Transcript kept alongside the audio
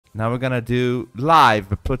Now we're gonna do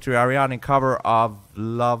live a PUTRI ARIANI cover of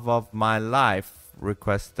Love of My Life,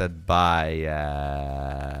 requested by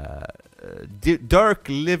Dirk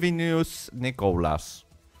Livinius Nicolas.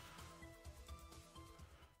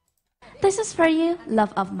 This is for you,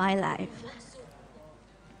 Love of My Life.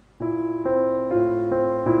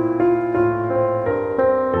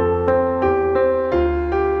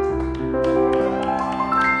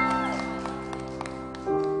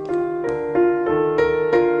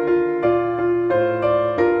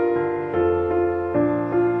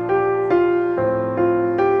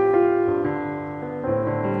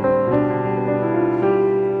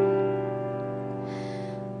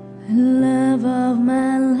 Love of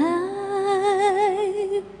my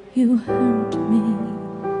life, you hurt me.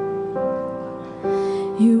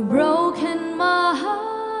 You broken my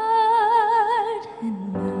heart,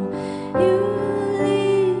 and now you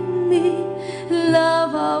leave me.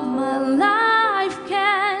 Love of my life,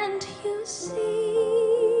 can't you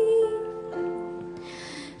see?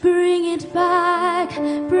 Bring it back,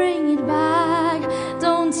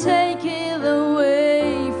 don't take it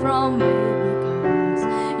away from me.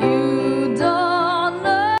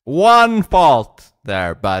 One fault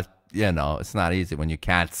there, but you know, it's not easy when you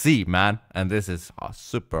can't see, man. And this is a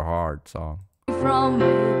super hard song. From me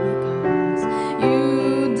because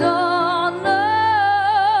you don't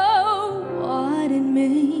know what it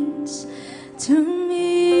means to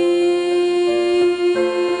me.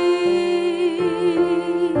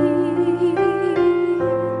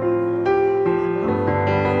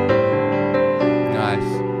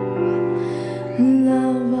 Nice.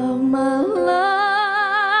 Love of my life,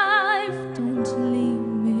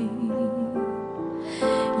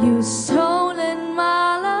 you've stolen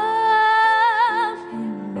my love, you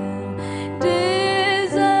now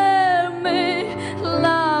deserve me.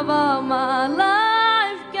 Love of my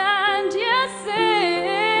life, can't you see?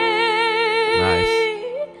 Nice.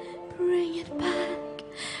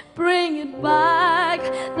 Bring it back,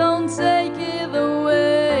 don't take it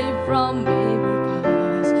away from me,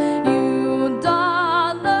 because you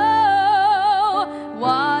don't know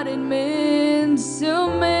what it means to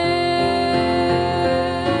me.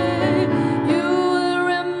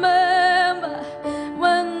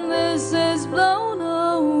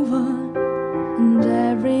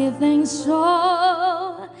 Everything's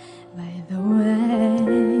all by the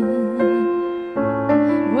way.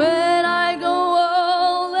 When I go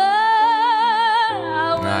older, I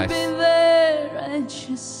will be there at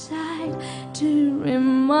your side to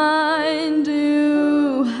remind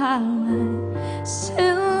you how I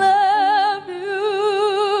still love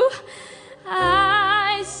you.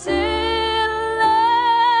 I still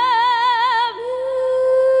love you.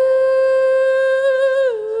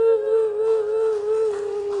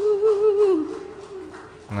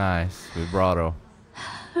 Nice vibrato.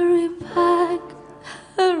 Hurry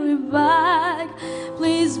back,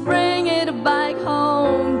 please bring it back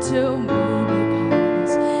home to me,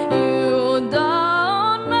 because you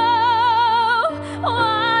don't know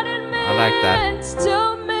what it means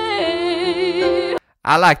to me.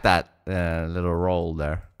 I like that little roll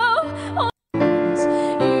there.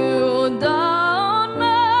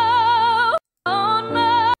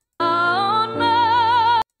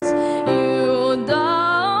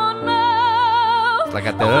 Like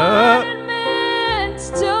at the what it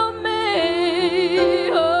means to me.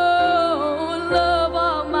 Oh, love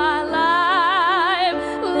of my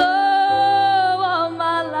life, love of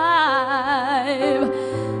my life.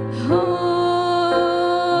 Oh.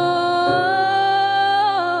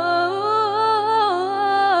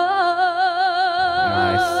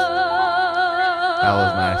 Nice. That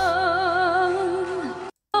was nice.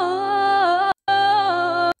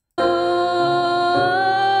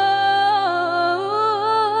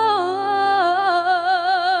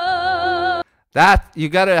 That you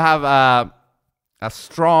gotta have a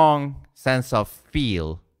strong sense of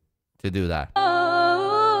feel to do that. Yeah,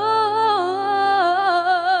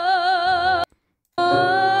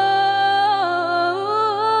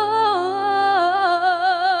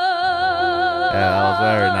 that was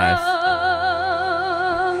very nice.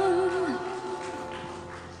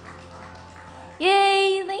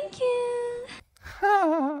 Yay, thank you.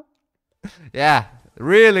 Yeah,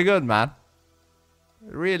 really good, man.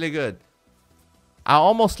 Really good. I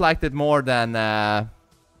almost liked it more than I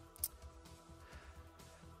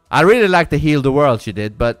really liked the Heal the World she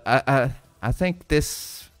did, but I think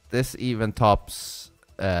this even tops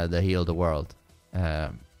the Heal the World.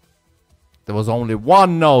 There was only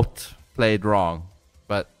one note played wrong,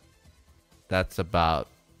 but that's about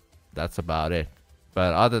it.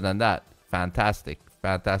 But other than that, fantastic,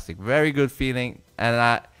 very good feeling.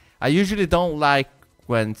 And I usually don't like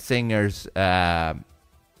when singers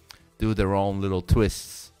do their own little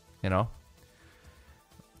twists, you know,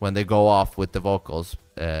 when they go off with the vocals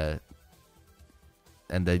and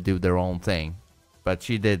they do their own thing. But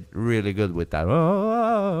she did really good with that.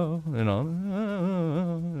 You know,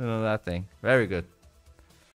 that thing. Very good.